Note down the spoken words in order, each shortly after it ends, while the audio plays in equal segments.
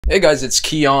Hey guys, it's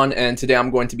Kiiyon, and today I'm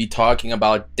going to be talking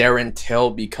about Darren Till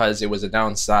because it was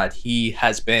announced that he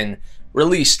has been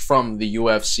released from the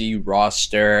UFC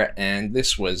roster, and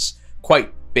this was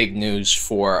quite big news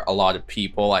for a lot of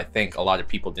people. I think a lot of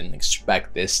people didn't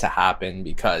expect this to happen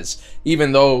because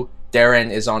even though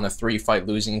Darren is on a 3-fight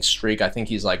losing streak, I think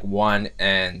he's like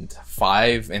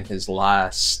 1-5 in his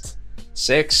last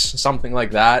 6, something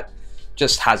like that.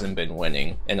 Just hasn't been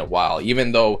winning in a while.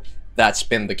 Even though that's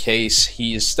been the case,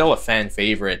 he is still a fan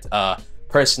favorite,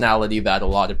 personality that a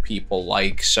lot of people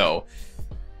like. So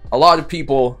a lot of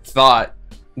people thought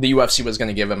the UFC was going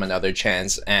to give him another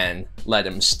chance and let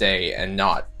him stay and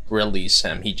not release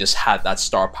him. He just had that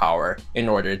star power in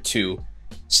order to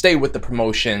stay with the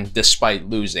promotion despite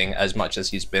losing as much as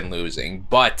he's been losing.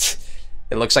 But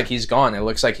it looks like he's gone. It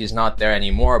looks like he's not there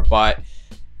anymore. But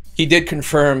he did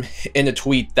confirm in a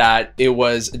tweet that it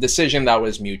was a decision that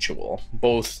was mutual.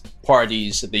 Both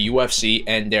parties, the UFC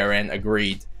and Darren,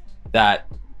 agreed that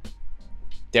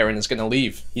Darren is going to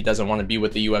leave. He doesn't want to be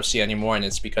with the UFC anymore, and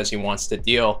it's because he wants to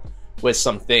deal with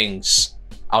some things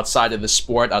outside of the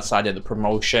sport, outside of the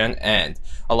promotion. And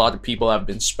a lot of people have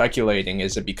been speculating,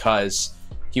 is it because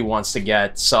he wants to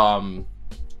get some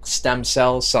stem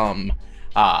cells, some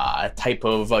type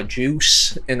of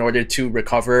juice in order to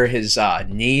recover his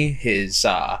knee, his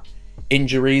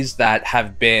injuries that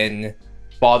have been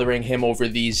bothering him over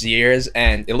these years.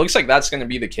 And it looks like that's going to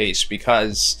be the case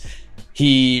because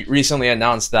he recently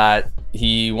announced that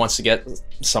he wants to get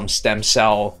some stem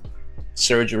cell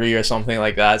surgery or something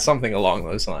like that, something along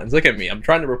those lines. Look at me, I'm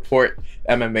trying to report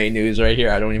MMA news right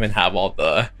here. I don't even have all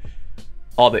the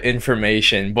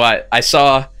information, but I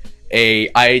saw a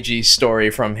IG story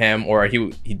from him, or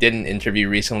he did an interview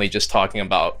recently just talking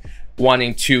about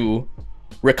wanting to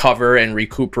recover and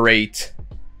recuperate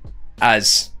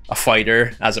as a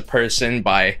fighter, as a person,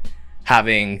 by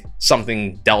having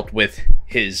something dealt with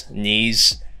his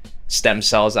knees, stem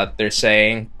cells that they're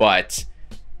saying. But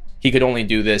he could only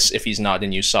do this if he's not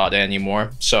in USADA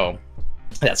anymore, so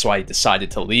that's why he decided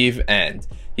to leave. And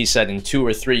he said in 2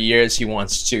 or 3 years he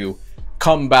wants to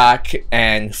come back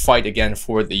and fight again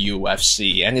for the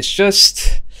UFC. And it's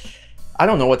just, I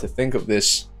don't know what to think of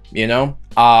this, you know?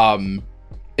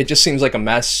 It just seems like a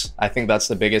mess. I think that's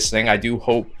the biggest thing. I do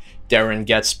hope Darren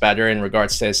gets better in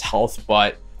regards to his health,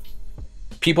 but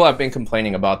people have been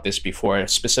complaining about this before,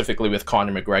 specifically with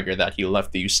Conor McGregor, that he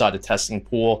left the USADA testing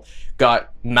pool,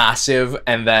 got massive,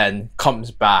 and then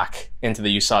comes back into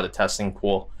the USADA testing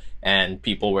pool. And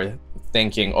people were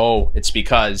thinking, oh, it's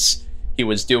because he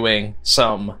was doing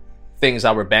some things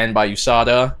that were banned by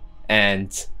USADA,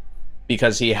 and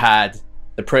because he had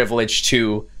the privilege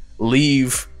to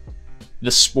leave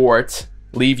the sport,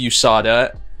 leave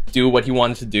USADA, do what he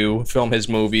wanted to do, film his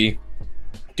movie,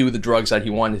 do the drugs that he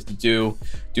wanted to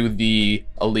do the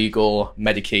illegal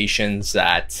medications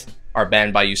that are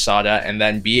banned by USADA, and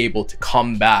then be able to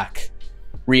come back,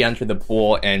 re-enter the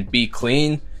pool, and be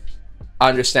clean. I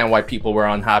understand why people were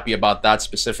unhappy about that,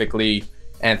 specifically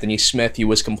Anthony Smith. He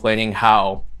was complaining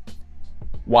how,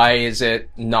 why is it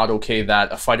not okay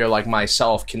that a fighter like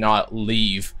myself cannot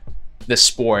leave the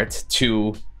sport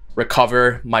to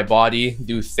recover my body,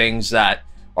 do things that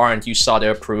aren't USADA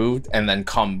approved, and then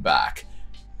come back?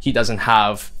 He doesn't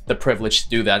have the privilege to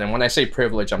do that. And when I say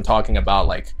privilege, I'm talking about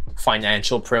like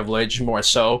financial privilege more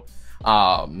so,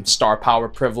 star power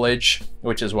privilege,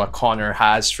 which is what Conor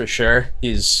has for sure.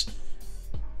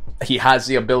 He has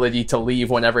the ability to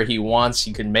leave whenever he wants.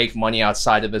 He can make money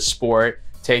outside of the sport,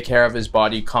 take care of his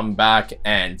body, come back,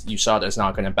 and USADA is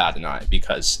not going to bat an eye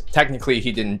because technically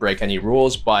he didn't break any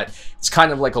rules, but it's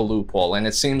kind of like a loophole. And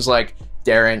it seems like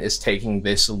Darren is taking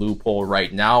this loophole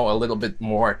right now, a little bit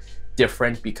more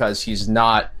different, because he's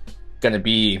not going to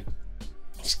be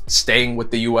staying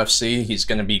with the UFC. He's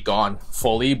going to be gone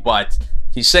fully, but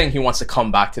he's saying he wants to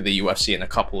come back to the UFC in a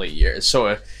couple of years.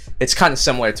 So it's kind of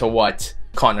similar to what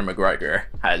Conor McGregor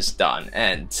has done.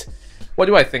 And what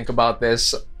do I think about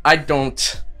this? I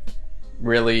don't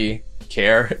really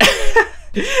care.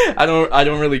 I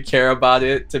don't really care about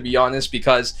it, to be honest,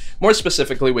 because more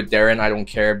specifically with Darren, I don't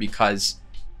care because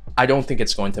I don't think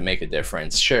it's going to make a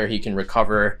difference. Sure, he can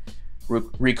recover,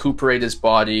 recuperate his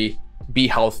body, be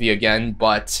healthy again,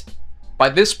 but by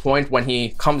this point, when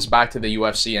he comes back to the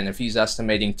UFC, and if he's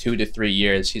estimating 2 to 3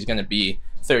 years, he's going to be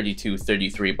 32,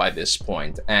 33 by this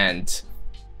point. And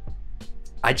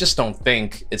I just don't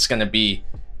think it's going to be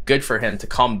good for him to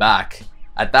come back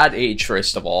at that age,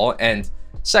 first of all. And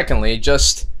secondly,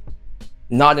 just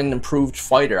not an improved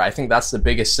fighter. I think that's the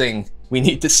biggest thing we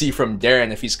need to see from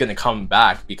Darren if he's going to come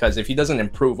back, because if he doesn't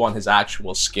improve on his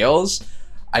actual skills,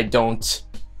 I don't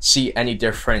see any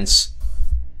difference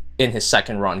in his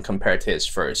second run compared to his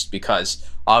first, because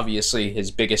obviously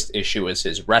his biggest issue is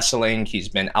his wrestling. He's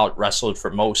been out wrestled for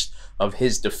most of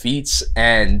his defeats,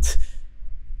 and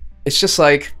it's just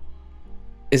like,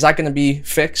 is that going to be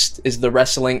fixed? Is the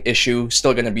wrestling issue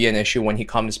still going to be an issue when he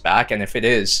comes back? And if it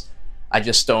is, I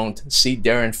just don't see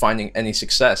Darren finding any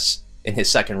success in his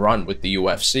second run with the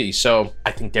UFC. So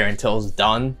I think Darren Till's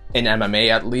done in MMA,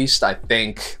 at least. I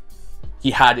think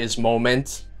he had his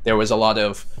moment. There was a lot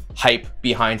of hype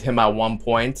behind him at one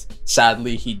point.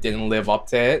 Sadly, he didn't live up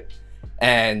to it.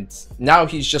 And now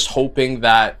he's just hoping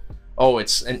that, oh,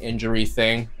 it's an injury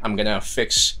thing. I'm going to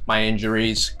fix my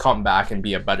injuries, come back and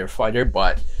be a better fighter.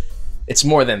 But it's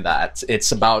more than that.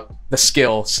 It's about the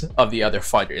skills of the other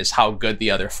fighters, how good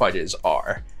the other fighters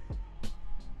are.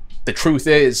 The truth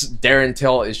is, Darren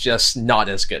Till is just not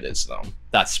as good as them.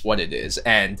 That's what it is.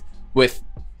 And with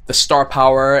the star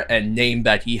power and name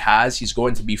that he has, he's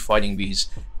going to be fighting these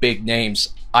big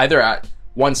names either at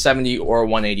 170 or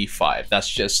 185. That's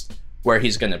just where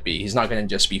he's going to be. He's not going to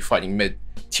just be fighting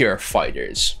mid-tier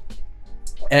fighters.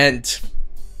 And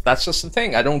that's just the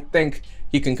thing. I don't think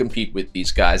he can compete with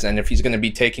these guys. And if he's going to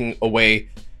be taking away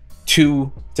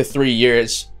 2 to 3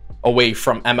 years away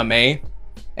from MMA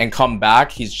and come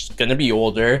back, he's going to be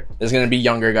older. There's going to be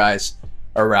younger guys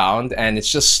around, and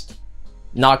it's just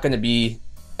not going to be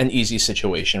an easy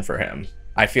situation for him.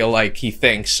 I feel like he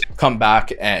thinks, come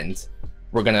back and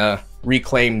we're going to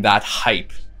reclaim that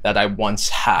hype that I once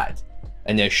had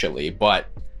initially, but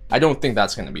I don't think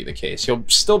that's going to be the case. He'll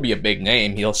still be a big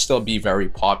name. He'll still be very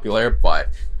popular, but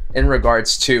in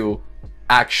regards to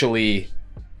actually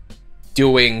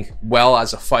doing well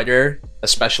as a fighter,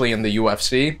 especially in the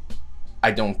UFC,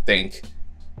 I don't think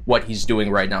what he's doing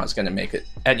right now is going to make it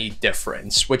any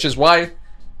difference, which is why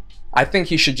I think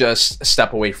he should just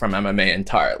step away from MMA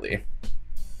entirely.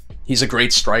 He's a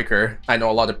great striker. I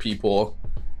know a lot of people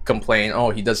complain,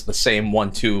 oh, he does the same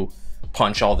 1-2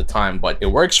 punch all the time, but it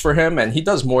works for him, and he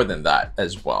does more than that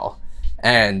as well.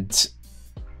 And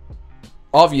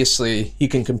obviously, he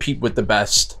can compete with the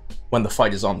best when the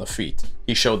fight is on the feet.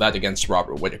 He showed that against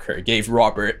Robert Whittaker. Gave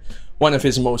Robert one of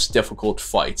his most difficult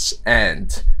fights,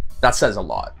 and that says a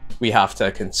lot. We have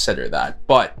to consider that.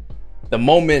 But the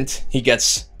moment he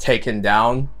gets taken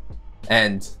down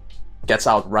and gets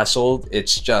out wrestled,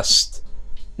 it's just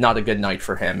not a good night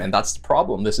for him, and that's the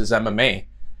problem. This is MMA.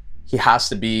 He has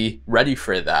to be ready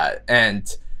for that, and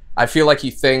I feel like he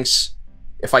thinks,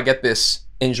 if I get this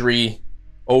injury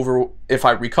over, if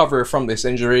I recover from this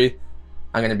injury,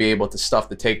 I'm going to be able to stuff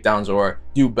the takedowns or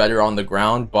do better on the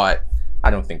ground, but I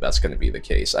don't think that's going to be the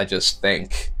case. I just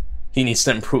think he needs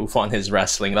to improve on his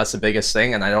wrestling. That's the biggest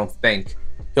thing, and I don't think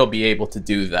he'll be able to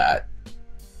do that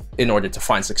in order to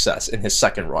find success in his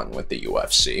second run with the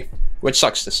UFC, which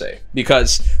sucks to say.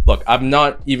 Because, look, I'm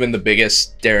not even the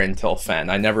biggest Darren Till fan.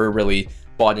 I never really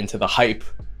bought into the hype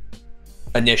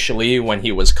initially when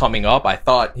he was coming up. I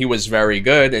thought he was very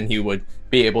good and he would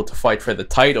be able to fight for the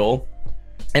title.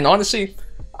 And honestly,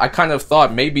 I kind of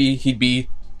thought maybe he'd be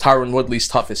Tyron Woodley's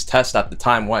toughest test at the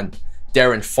time when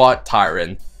Darren fought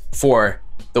Tyron for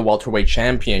the welterweight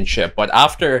championship. But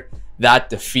after that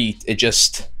defeat, it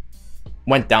just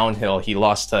went downhill. He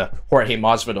lost to Jorge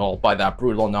Masvidal by that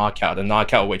brutal knockout, a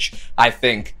knockout which I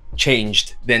think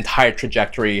changed the entire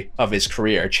trajectory of his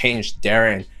career, changed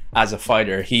Darren as a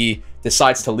fighter. He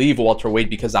decides to leave welterweight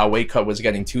because that weight cut was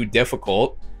getting too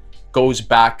difficult, goes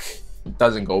back,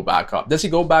 doesn't go back up. Does he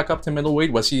go back up to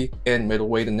middleweight? Was he in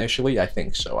middleweight initially? I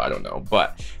think so, I don't know.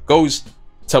 But goes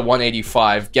to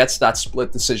 185, gets that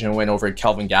split decision win over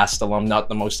Kelvin Gastelum. Not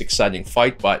the most exciting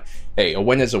fight, but hey, a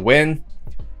win is a win.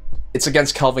 It's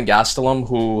against Kelvin Gastelum,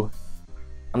 who,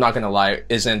 I'm not going to lie,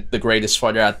 isn't the greatest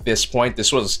fighter at this point.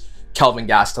 This was Kelvin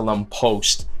Gastelum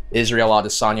post Israel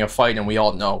Adesanya fight, and we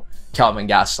all know Kelvin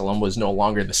Gastelum was no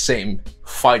longer the same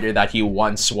fighter that he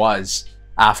once was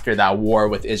after that war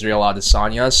with Israel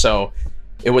Adesanya. So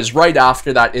it was right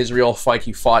after that Israel fight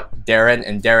he fought Darren,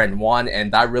 and Darren won,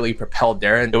 and that really propelled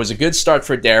Darren. It was a good start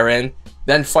for Darren,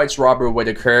 then fights Robert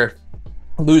Whittaker,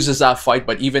 loses that fight,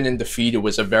 but even in defeat, it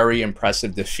was a very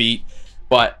impressive defeat.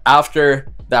 But after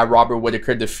that Robert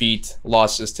Whittaker defeat,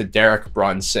 losses to Derek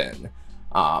Brunson,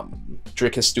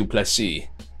 Dricus du Plessis,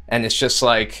 and it's just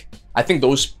like, I think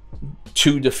those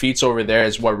two defeats over there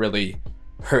is what really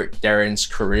hurt Darren's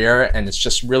career, and it's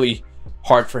just really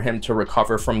hard for him to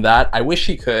recover from that. I wish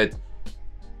he could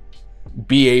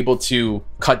be able to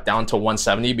cut down to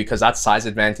 170, because that size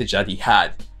advantage that he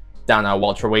had down at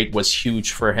welterweight was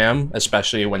huge for him,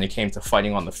 especially when it came to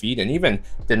fighting on the feet and even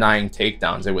denying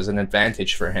takedowns. It was an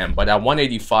advantage for him. But at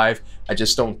 185, I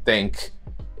just don't think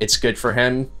it's good for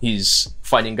him. He's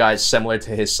fighting guys similar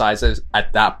to his sizes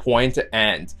at that point,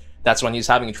 and that's when he's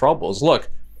having troubles. Look,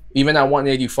 even at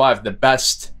 185,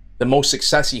 the most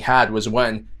success he had was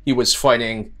when he was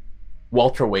fighting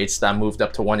welterweights that moved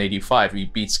up to 185. He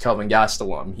beats Kelvin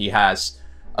Gastelum. He has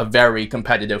a very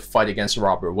competitive fight against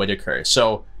Robert Whittaker.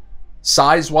 So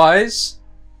size-wise,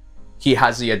 he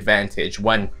has the advantage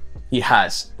when he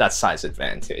has that size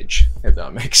advantage, if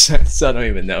that makes sense. I don't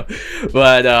even know.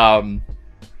 But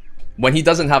when he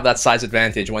doesn't have that size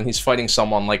advantage, when he's fighting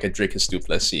someone like a Dricus du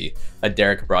Plessis, a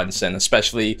Derek Brunson,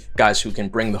 especially guys who can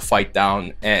bring the fight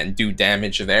down and do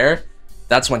damage there,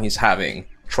 that's when he's having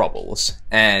troubles.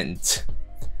 And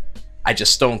I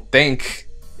just don't think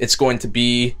it's going to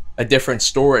be a different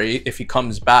story if he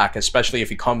comes back, especially if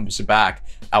he comes back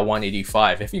at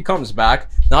 185. If he comes back,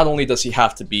 not only does he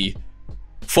have to be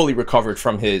fully recovered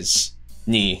from his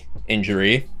knee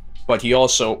injury, but he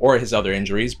also, or his other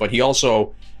injuries, but he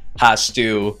also has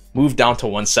to move down to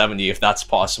 170 if that's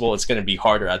possible. It's going to be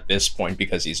harder at this point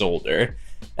because he's older.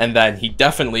 And then he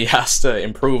definitely has to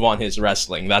improve on his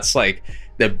wrestling. That's like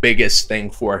the biggest thing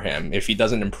for him. If he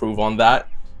doesn't improve on that,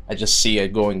 I just see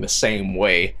it going the same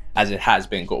way as it has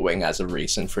been going as of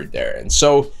recent for Darren.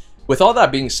 So with all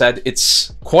that being said,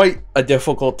 it's quite a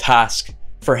difficult task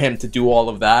for him to do all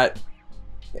of that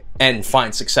and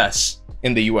find success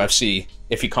in the UFC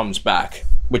if he comes back,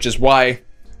 which is why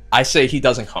I say he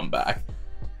doesn't come back.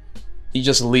 He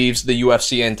just leaves the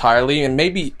UFC entirely, and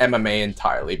maybe MMA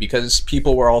entirely, because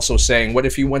people were also saying, what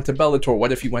if he went to Bellator?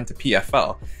 What if he went to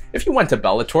PFL? If you went to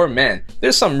Bellator, man,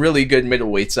 there's some really good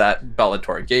middleweights at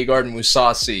Bellator. Gegard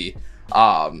Mousasi,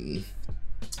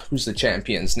 who's the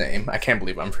champion's name? I can't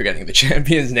believe I'm forgetting the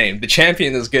champion's name. The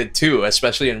champion is good too,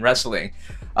 especially in wrestling.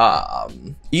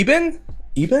 Eben?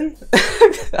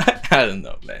 I don't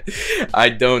know, man. I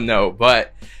don't know,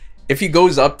 but if he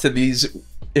goes up to these,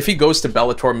 if he goes to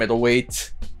Bellator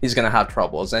middleweight, he's gonna have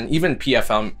troubles. And even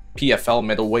PFL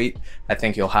middleweight, I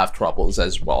think he'll have troubles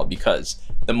as well, because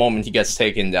the moment he gets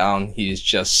taken down, he's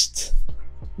just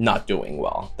not doing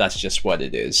well. That's just what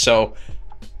it is. So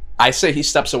I say he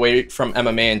steps away from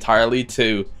MMA entirely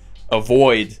to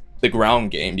avoid the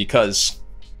ground game, because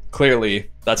clearly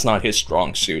that's not his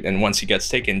strong suit. And once he gets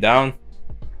taken down,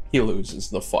 he loses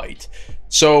the fight.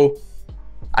 So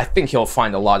I think he'll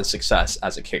find a lot of success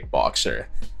as a kickboxer.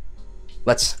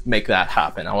 Let's make that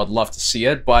happen. I would love to see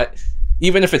it, but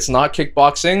even if it's not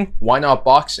kickboxing, why not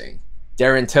boxing?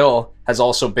 Darren Till has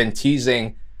also been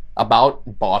teasing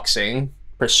about boxing,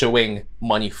 pursuing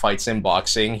money fights in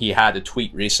boxing. He had a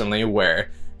tweet recently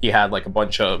where he had like a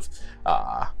bunch of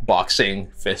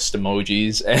boxing fist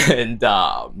emojis, and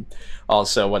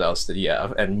also, what else did he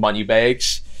have? And money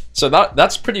bags. So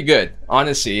that's pretty good,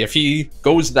 honestly. If he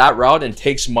goes that route and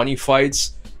takes money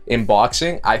fights in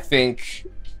boxing, I think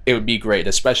it would be great,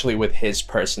 especially with his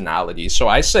personality. So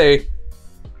I say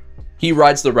he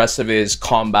rides the rest of his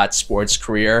combat sports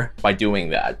career by doing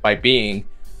that, by being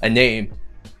a name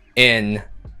in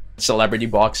celebrity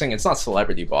boxing. It's not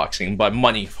celebrity boxing, but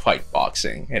money fight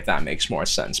boxing, if that makes more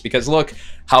sense. Because look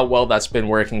how well that's been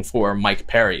working for Mike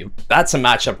Perry. That's a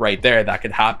matchup right there that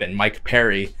could happen. Mike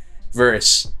Perry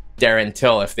versus Darren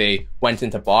Till if they went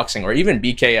into boxing, or even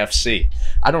BKFC.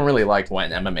 I don't really like when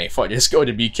MMA fighters go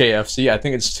to BKFC. I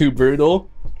think it's too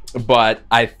brutal, but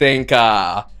I think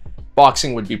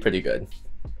boxing would be pretty good.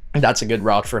 That's a good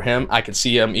route for him. I could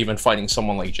see him even fighting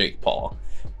someone like Jake Paul.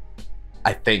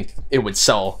 I think it would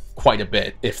sell quite a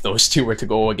bit if those two were to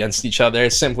go against each other,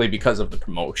 simply because of the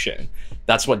promotion.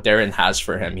 That's what Darren has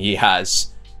for him. He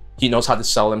knows how to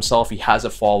sell himself. He has a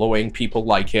following. People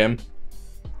like him.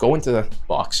 Go into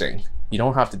boxing. You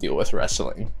don't have to deal with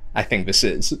wrestling. I think this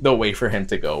is the way for him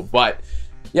to go. But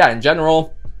yeah, in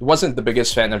general, wasn't the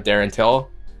biggest fan of Darren Till.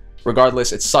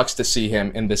 Regardless, it sucks to see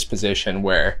him in this position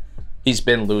where he's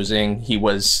been losing. He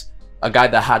was a guy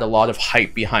that had a lot of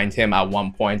hype behind him at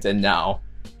one point, and now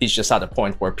he's just at a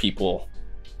point where people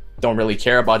don't really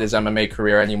care about his MMA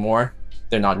career anymore.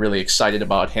 They're not really excited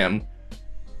about him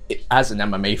as an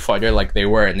MMA fighter like they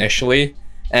were initially.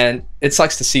 And it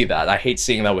sucks to see that. I hate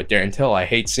seeing that with Darren Till. I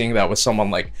hate seeing that with someone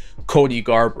like Cody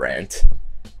Garbrandt.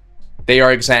 They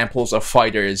are examples of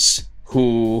fighters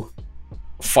who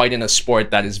fight in a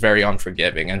sport that is very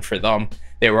unforgiving. And for them,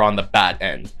 they were on the bad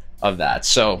end of that.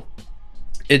 So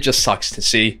it just sucks to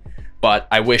see. But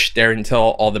I wish Darren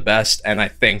Till all the best. And I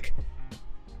think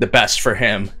the best for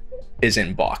him is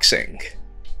in boxing.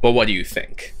 But what do you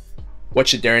think? What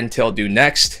should Darren Till do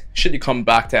next? Should he come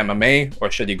back to MMA,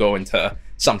 or should he go into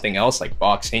something else like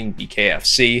boxing,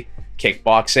 BKFC,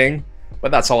 kickboxing?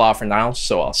 But that's a lot for now,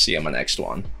 so I'll see you in my next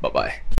one. Bye-bye.